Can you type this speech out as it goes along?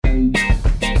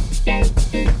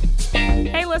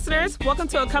guys. Welcome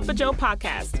to A Cup of Joe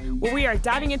podcast, where we are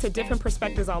diving into different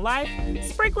perspectives on life,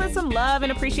 sprinkling some love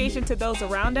and appreciation to those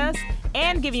around us,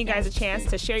 and giving you guys a chance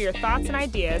to share your thoughts and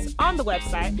ideas on the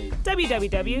website,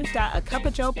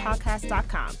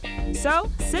 www.acupofjoepodcast.com. So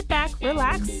sit back,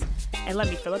 relax, and let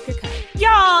me fill up your cup.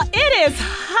 Y'all, it is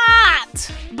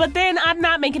hot, but then I'm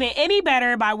not making it any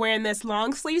better by wearing this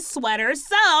long sleeve sweater.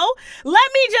 So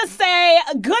let me just say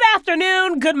good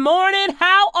afternoon, good morning,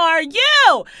 how are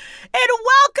you? And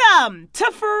welcome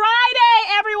to Friday,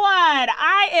 everyone.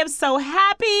 I am so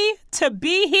happy to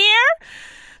be here.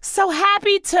 So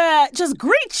happy to just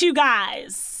greet you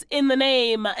guys in the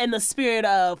name and the spirit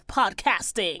of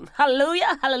podcasting.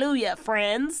 Hallelujah, hallelujah,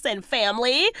 friends and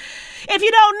family. If you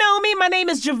don't know me, my name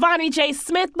is Giovanni J.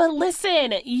 Smith, but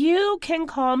listen, you can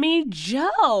call me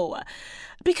Joe.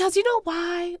 Because you know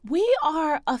why? We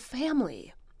are a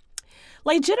family.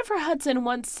 Like Jennifer Hudson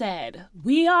once said,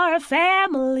 we are a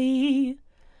family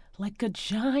like a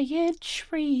giant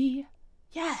tree.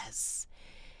 Yes.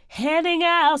 Handing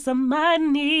out some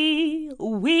money.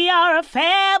 We are a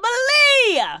family.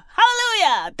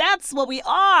 Hallelujah. That's what we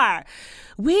are.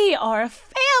 We are a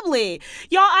family.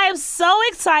 Y'all, I am so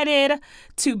excited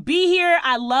to be here.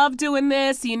 I love doing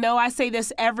this. You know, I say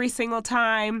this every single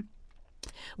time.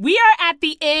 We are at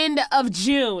the end of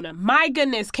June. My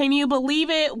goodness, can you believe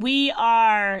it? We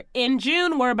are in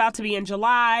June. We're about to be in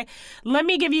July. Let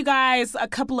me give you guys a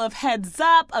couple of heads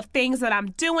up of things that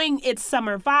I'm doing. It's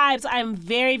summer vibes. I'm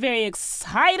very, very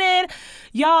excited.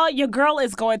 Y'all, your girl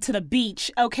is going to the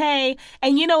beach, okay?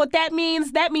 And you know what that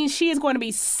means? That means she is going to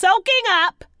be soaking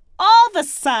up all the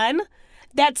sun.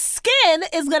 That skin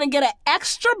is going to get an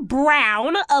extra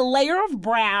brown, a layer of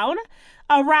brown.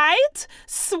 All right?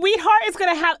 Sweetheart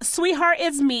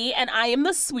is me, and I am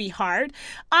the sweetheart.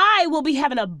 I will be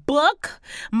having a book,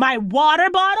 my water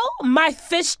bottle, my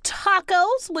fish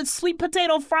tacos with sweet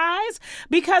potato fries,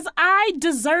 because I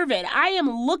deserve it. I am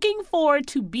looking forward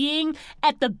to being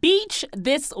at the beach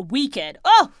this weekend.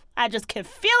 Oh, I just can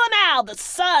feel it now, the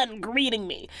sun greeting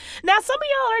me. Now, some of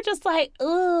y'all are just like,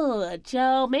 "Ooh,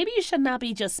 Joe, maybe you should not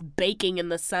be just baking in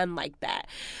the sun like that."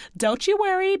 Don't you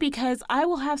worry, because I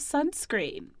will have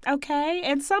sunscreen, okay?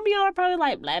 And some of y'all are probably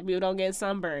like, black people don't get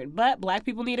sunburned, but black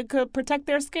people need to protect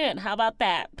their skin. How about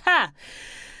that? Ha!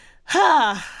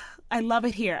 Ha! I love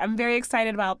it here. I'm very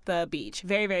excited about the beach.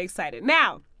 Very, very excited.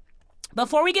 Now,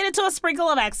 before we get into a sprinkle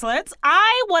of excellence,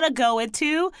 I want to go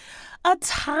into a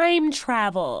time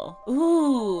travel.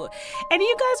 Ooh. And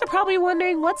you guys are probably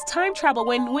wondering, what's time travel?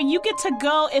 When you get to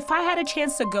go, if I had a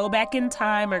chance to go back in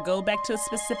time or go back to a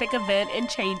specific event and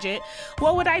change it,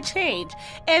 what would I change?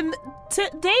 And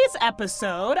today's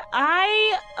episode,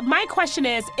 my question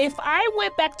is, if I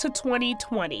went back to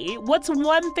 2020, what's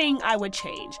one thing I would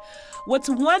change? What's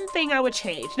one thing I would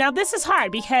change? Now, this is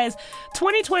hard because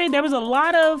 2020, there was a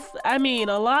lot of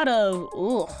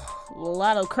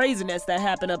craziness that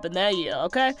happened up in that year,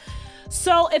 okay?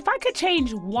 So if I could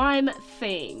change one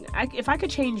thing,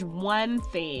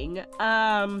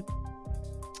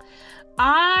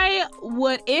 I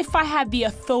would, if I had the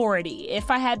authority,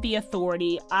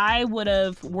 I would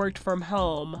have worked from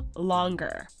home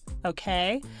longer,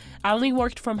 okay? I only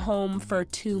worked from home for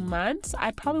 2 months. I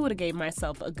probably would have gave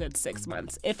myself a good 6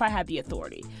 months if I had the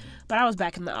authority. But I was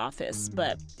back in the office,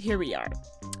 but here we are.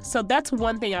 So that's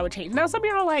one thing I would change. Now, some of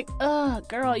y'all are like,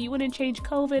 girl, you wouldn't change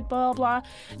COVID, blah, blah.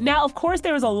 Now, of course,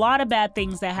 there was a lot of bad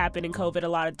things that happened in COVID, a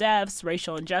lot of deaths,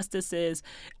 racial injustices.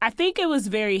 I think it was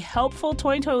very helpful.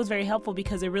 2020 was very helpful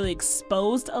because it really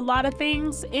exposed a lot of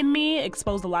things in me,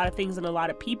 exposed a lot of things in a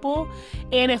lot of people,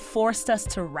 and it forced us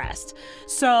to rest.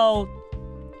 So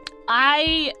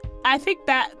I think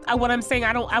that what I'm saying,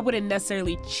 I wouldn't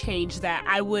necessarily change that.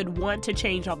 I would want to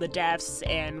change all the deaths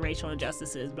and racial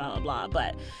injustices, blah, blah, blah.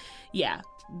 But yeah,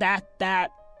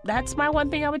 that's my one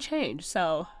thing I would change.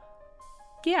 So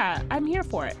yeah, I'm here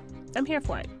for it.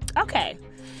 Okay.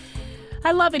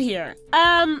 I love it here.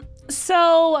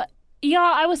 So y'all,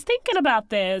 I was thinking about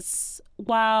this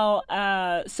while,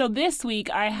 so this week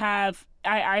I've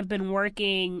been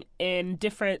working in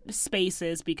different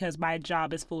spaces because my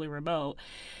job is fully remote.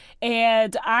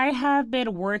 And I have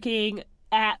been working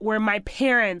at where my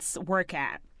parents work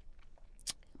at.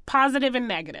 Positive and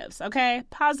negatives, okay?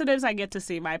 Positives, I get to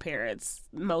see my parents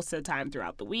most of the time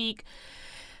throughout the week.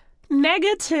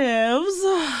 Negatives,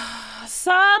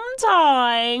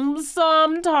 sometimes,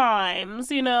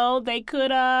 you know, they could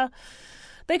really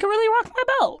rock my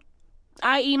boat.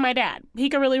 i.e. my dad. He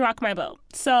could really rock my boat.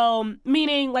 So,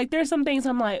 meaning, like, there's some things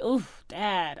I'm like, oof,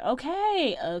 Dad,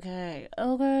 okay,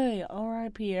 all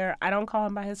right, Pierre. I don't call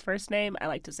him by his first name. I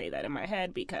like to say that in my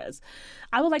head because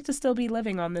I would like to still be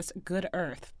living on this good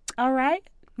earth. All right?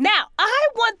 Now, I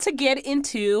want to get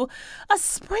into a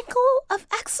sprinkle of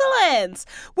excellence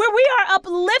where we are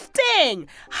uplifting,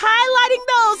 highlighting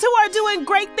those who are doing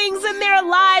great things in their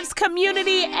lives,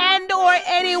 community, and or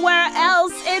anywhere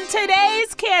else. And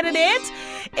today's candidate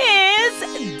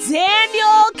is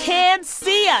Daniel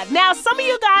Cancia. Now, some of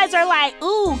you guys are like,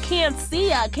 ooh,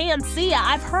 Cancia.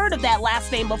 I've heard of that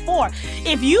last name before.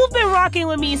 If you've been rocking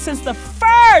with me since the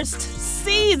first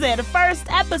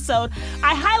episode,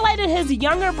 I highlighted his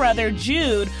younger brother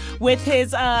Jude with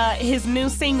his new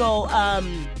single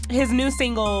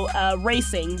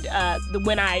Racing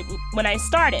when I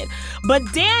started. But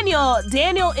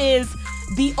Daniel is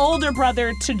the older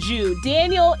brother to Jude.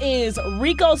 Daniel is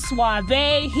Rico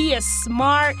Suave. He is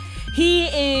smart. He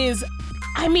is,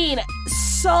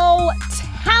 so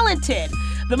talented.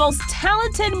 The most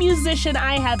talented musician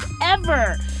I have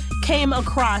ever came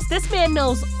across. This man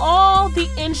knows all the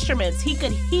instruments. He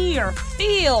could hear,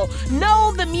 feel,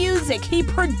 know the music. He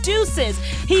produces.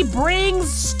 He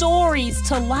brings stories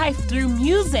to life through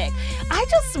music.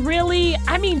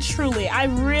 Truly, I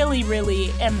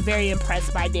really am very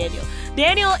impressed by Daniel.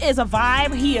 Daniel is a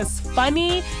vibe. He is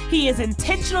funny. He is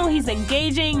intentional. He's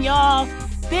engaging. Y'all,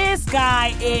 this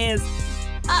guy is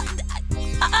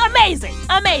amazing.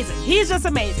 He's just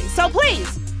amazing. So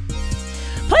please,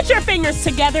 put your fingers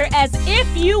together as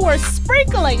if you were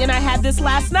sprinkling, and I had this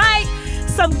last night,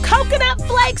 some coconut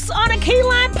flakes on a key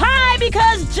lime pie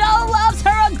because Joe loves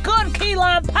her a good key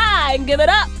lime pie. And give it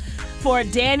up for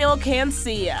Daniel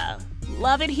Cancia.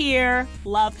 Love it here.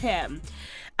 Love him.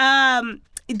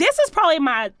 This is probably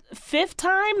my 5th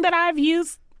time that I've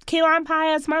used key lime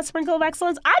pie as my sprinkle of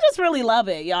excellence. I just really love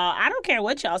it, y'all. I don't care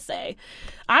what y'all say.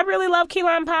 I really love key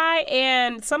lime pie,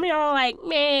 and some of y'all are like,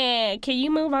 man, can you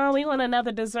move on? We want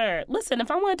another dessert. Listen, if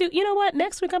I want to do, you know what?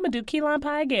 Next week I'm going to do key lime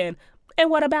pie again. And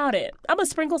what about it? I'm going to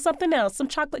sprinkle something else, some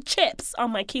chocolate chips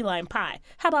on my key lime pie.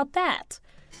 How about that?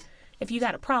 If you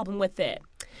got a problem with it.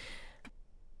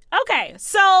 Okay,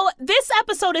 so this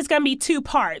episode is going to be 2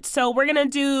 parts. So we're going to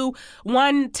do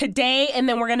one today, and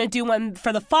then we're going to do one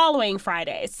for the following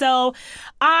Friday. So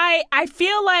I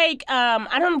feel like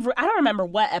I don't remember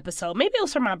what episode. Maybe it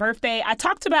was for my birthday. I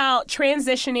talked about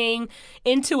transitioning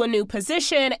into a new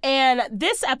position, and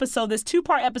this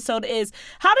 2-part episode is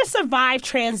how to survive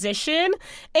transition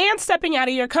and stepping out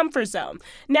of your comfort zone.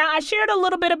 Now, I shared a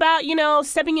little bit about,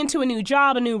 stepping into a new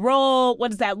job, a new role. What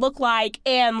does that look like?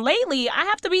 And lately, I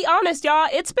have to be honest, y'all,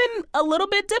 it's been a little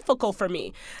bit difficult for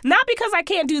me. Not because I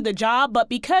can't do the job, but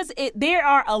because there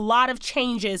are a lot of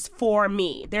changes for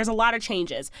me. There's a lot of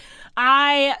changes.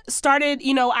 I started,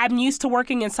 I'm used to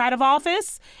working inside of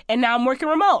office, and now I'm working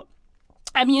remote.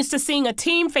 I'm used to seeing a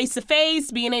team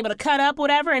face-to-face, being able to cut up,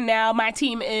 whatever, and now my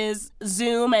team is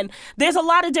Zoom, and there's a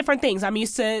lot of different things. I'm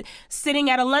used to sitting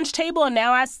at a lunch table, and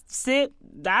now I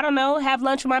have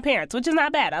lunch with my parents, which is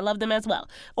not bad. I love them as well.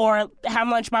 Or have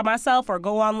lunch by myself, or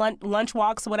go on lunch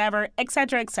walks, whatever, et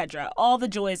cetera, et cetera. All the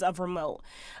joys of remote.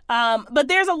 But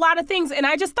there's a lot of things, and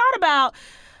I just thought about,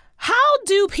 how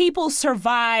do people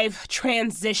survive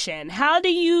transition? How do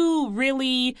you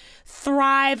really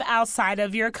thrive outside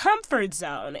of your comfort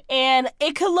zone? And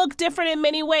it could look different in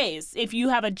many ways. If you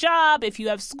have a job, if you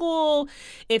have school,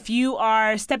 if you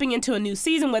are stepping into a new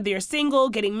season, whether you're single,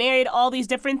 getting married, all these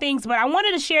different things. But I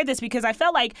wanted to share this because I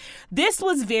felt like this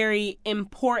was very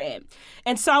important.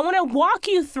 And so I want to walk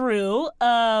you through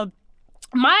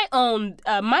my own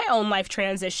life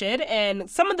transition and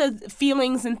some of the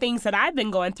feelings and things that I've been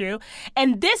going through.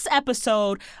 And this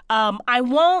episode, I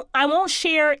won't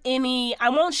share any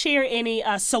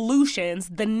solutions.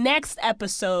 The next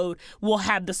episode will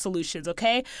have the solutions,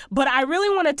 okay? But I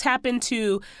really want to tap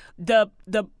into the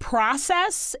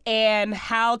process and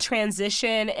how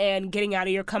transition and getting out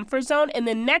of your comfort zone. And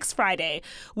then next Friday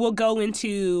we'll go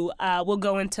into all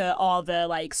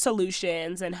the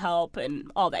solutions and help and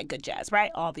all that good jazz, right?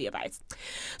 All the advice.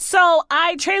 So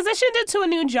I transitioned into a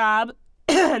new job,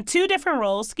 2 different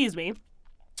roles.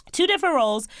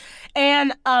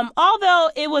 And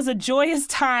although it was a joyous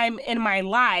time in my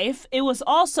life, it was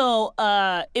also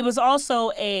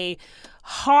a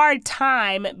hard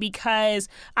time because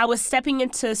I was stepping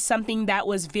into something that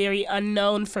was very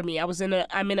unknown for me. I'm in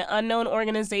an unknown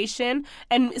organization,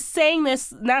 and saying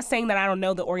this, not saying that I don't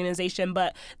know the organization,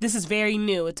 but this is very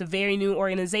new. It's a very new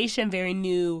organization, very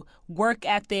new work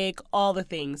ethic, all the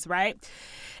things, right?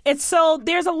 And so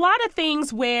there's a lot of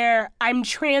things where I'm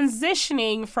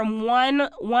transitioning from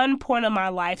one point of my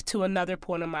life to another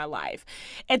point of my life.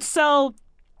 And so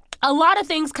a lot of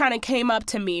things kind of came up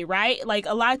to me, right? Like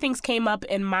a lot of things came up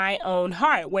in my own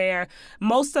heart where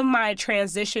most of my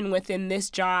transition within this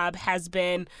job has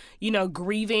been,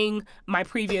 grieving my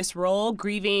previous role,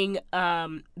 grieving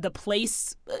the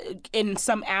place in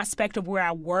some aspect of where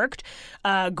I worked,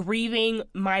 grieving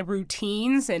my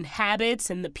routines and habits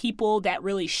and the people that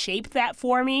really shaped that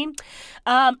for me.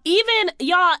 Even,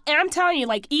 y'all, and I'm telling you,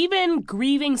 like even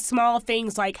grieving small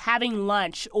things like having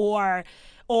lunch or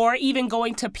even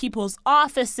going to people's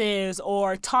offices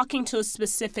or talking to a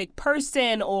specific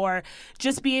person or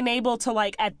just being able to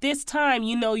like at this time,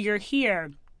 you're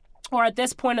here. Or at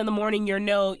this point in the morning, you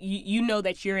know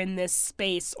that you're in this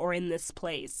space or in this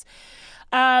place.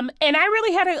 And I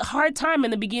really had a hard time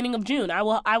in the beginning of June. I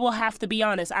will have to be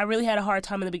honest. I really had a hard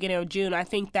time in the beginning of June. I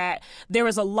think that there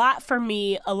was a lot for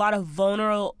me, a lot of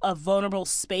vulnerable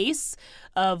space,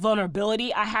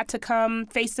 vulnerability I had to come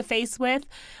face to face with.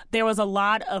 There was a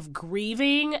lot of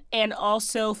grieving and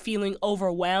also feeling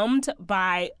overwhelmed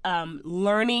by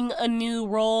learning a new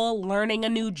role, learning a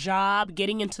new job,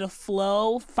 getting into the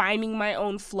flow, finding my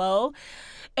own flow.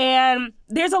 And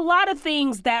there's a lot of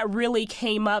things that really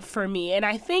came up for me. And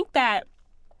I think that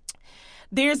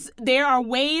there are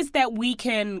ways that we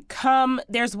can come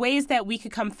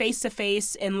face to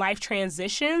face in life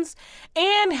transitions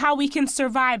and how we can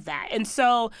survive that. And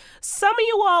so some of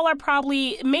you all are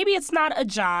probably, maybe it's not a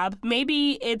job,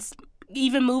 maybe it's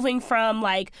even moving from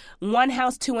like one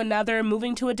house to another,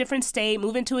 moving to a different state,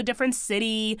 moving to a different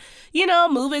city,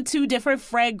 moving to different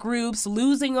friend groups,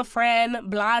 losing a friend,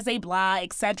 blah, blah,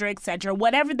 et cetera,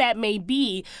 whatever that may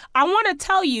be. I want to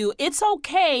tell you, it's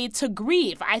okay to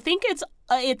grieve. I think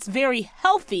it's very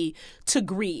healthy to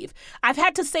grieve. I've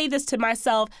had to say this to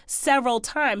myself several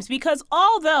times because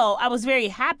although I was very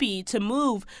happy to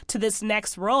move to this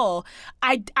next role,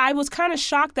 I was kind of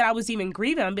shocked that I was even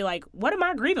grieving. I'd be like, what am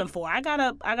I grieving for? I got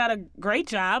a great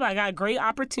job. I got great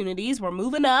opportunities. We're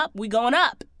moving up. We going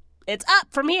up. It's up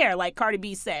from here, like Cardi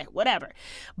B said, whatever.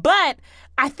 But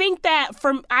I think that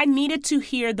I needed to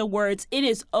hear the words, it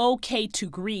is okay to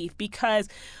grieve, because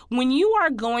when you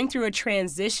are going through a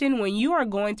transition, when you are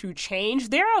going through change,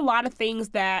 there are a lot of things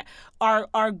that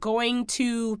are going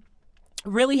to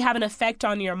really have an effect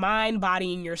on your mind,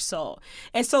 body, and your soul.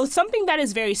 And so something that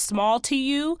is very small to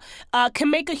you can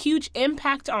make a huge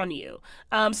impact on you.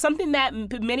 Something that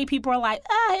many people are like,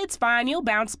 it's fine, you'll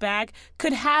bounce back,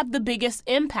 could have the biggest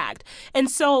impact. And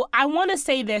so I want to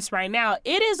say this right now.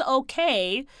 It is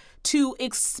okay to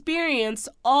experience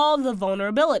all the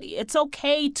vulnerability. It's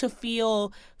okay to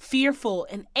feel fearful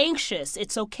and anxious.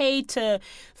 It's okay to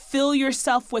fill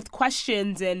yourself with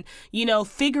questions and,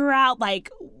 figure out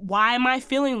like, why am I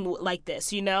feeling like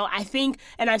this? I think,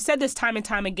 and I've said this time and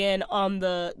time again on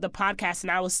the podcast,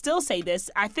 and I will still say this,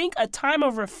 I think a time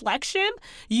of reflection,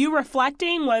 you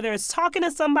reflecting, whether it's talking to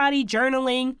somebody,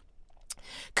 journaling,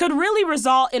 could really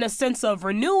result in a sense of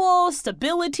renewal,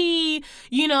 stability.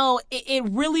 It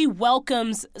really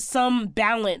welcomes some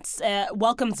balance,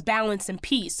 welcomes balance and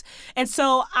peace. And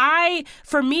so I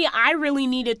really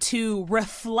needed to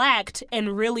reflect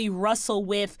and really wrestle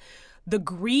with the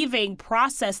grieving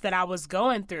process that I was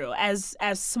going through, as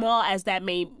small as that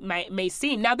may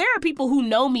seem. Now, there are people who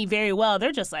know me very well.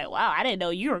 They're just like, wow, I didn't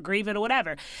know you were grieving or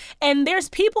whatever. And there's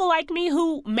people like me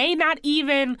who may not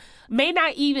even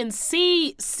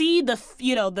see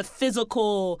the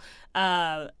physical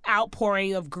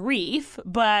outpouring of grief,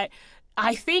 but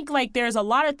I think like there's a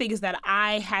lot of things that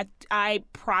I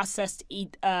processed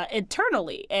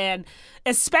internally, and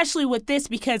especially with this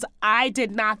because I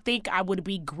did not think I would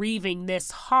be grieving this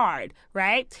hard,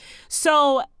 right?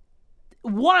 So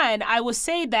one, I would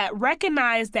say that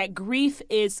recognize that grief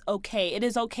is okay. It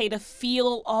is okay to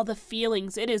feel all the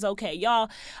feelings. It is okay. Y'all,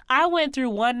 I went through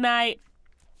one night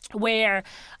where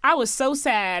I was so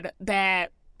sad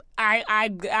that I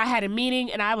had a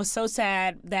meeting, and I was so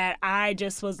sad that I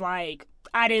just was like,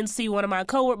 I didn't see one of my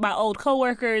old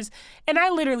coworkers, and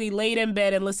I literally laid in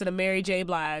bed and listened to Mary J.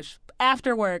 Blige.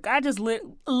 After work, I just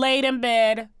laid in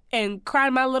bed and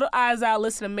cried my little eyes out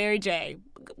listening to Mary J.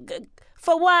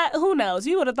 For what? Who knows?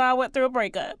 You would have thought I went through a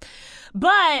breakup.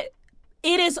 But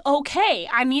it is okay.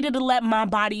 I needed to let my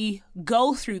body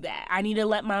go through that.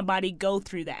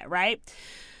 Right?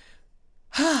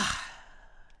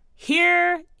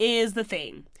 Here is the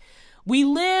thing. We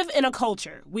live in a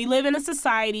culture. We live in a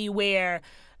society where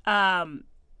I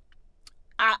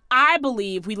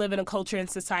believe we live in a culture and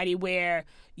society where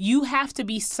you have to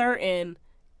be certain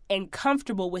and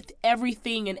comfortable with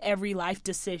everything and every life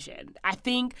decision. I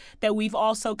think that we've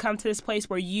also come to this place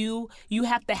where you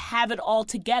have to have it all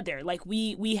together. Like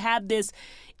we have this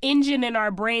engine in our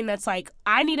brain that's like,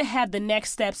 I need to have the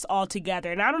next steps all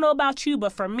together. And I don't know about you,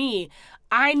 but for me,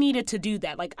 I needed to do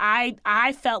that. Like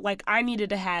I felt like I needed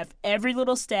to have every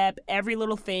little step, every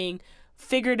little thing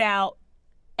figured out,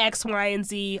 X, Y, and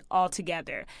Z all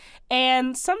together.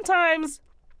 And sometimes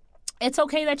it's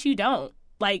okay that you don't.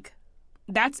 Like,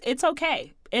 it's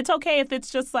okay. It's okay if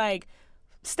it's just like,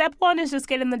 step one is just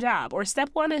getting the job, or step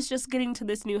one is just getting to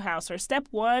this new house, or step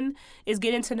one is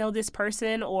getting to know this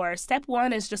person, or step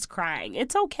one is just crying.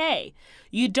 It's okay.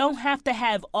 You don't have to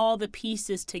have all the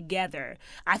pieces together.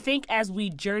 I think as we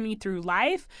journey through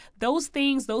life, those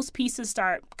pieces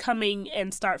start coming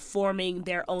and start forming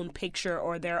their own picture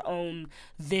or their own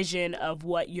vision of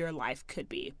what your life could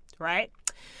be, right?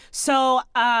 So,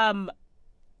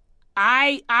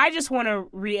 I just want to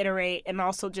reiterate and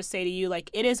also just say to you, like,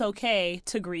 it is okay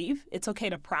to grieve. It's okay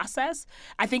to process.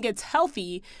 I think it's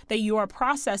healthy that you are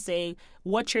processing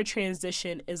what your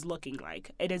transition is looking like.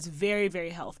 It is very,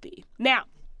 very healthy. Now,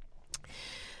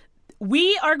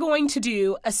 we are going to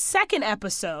do a second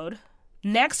episode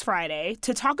next Friday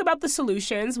to talk about the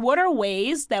solutions. What are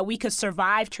ways that we could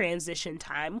survive transition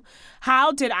time?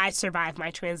 How did I survive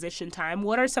my transition time?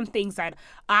 What are some things that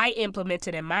I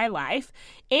implemented in my life?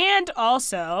 And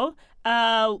also,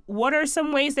 what are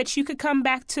some ways that you could come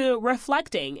back to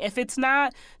reflecting? If it's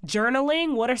not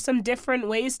journaling, what are some different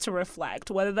ways to reflect?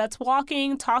 Whether that's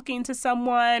walking, talking to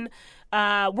someone.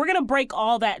 We're going to break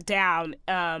all that down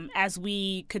as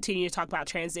we continue to talk about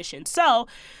transition. So,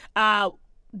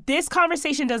 this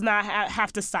conversation does not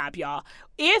have to stop, y'all.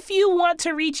 If you want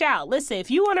to reach out, listen,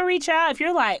 if you want to reach out, if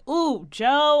you're like, ooh,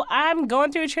 Joe, I'm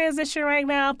going through a transition right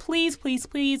now, please, please,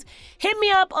 please hit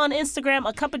me up on Instagram,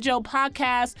 A Cup of Joe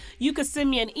Podcast. You can send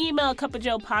me an email,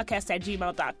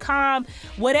 acupofjoepodcast@gmail.com.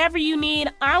 Whatever you need,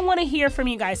 I want to hear from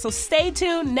you guys. So stay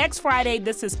tuned. Next Friday,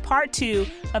 this is part 2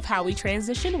 of How We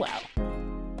Transition Well.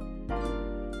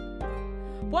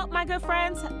 Well, my good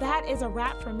friends, that is a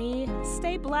wrap for me.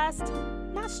 Stay blessed,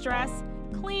 not stressed,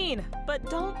 clean, but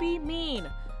don't be mean.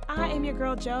 I am your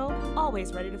girl, Joe,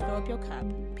 always ready to fill up your cup.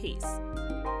 Peace.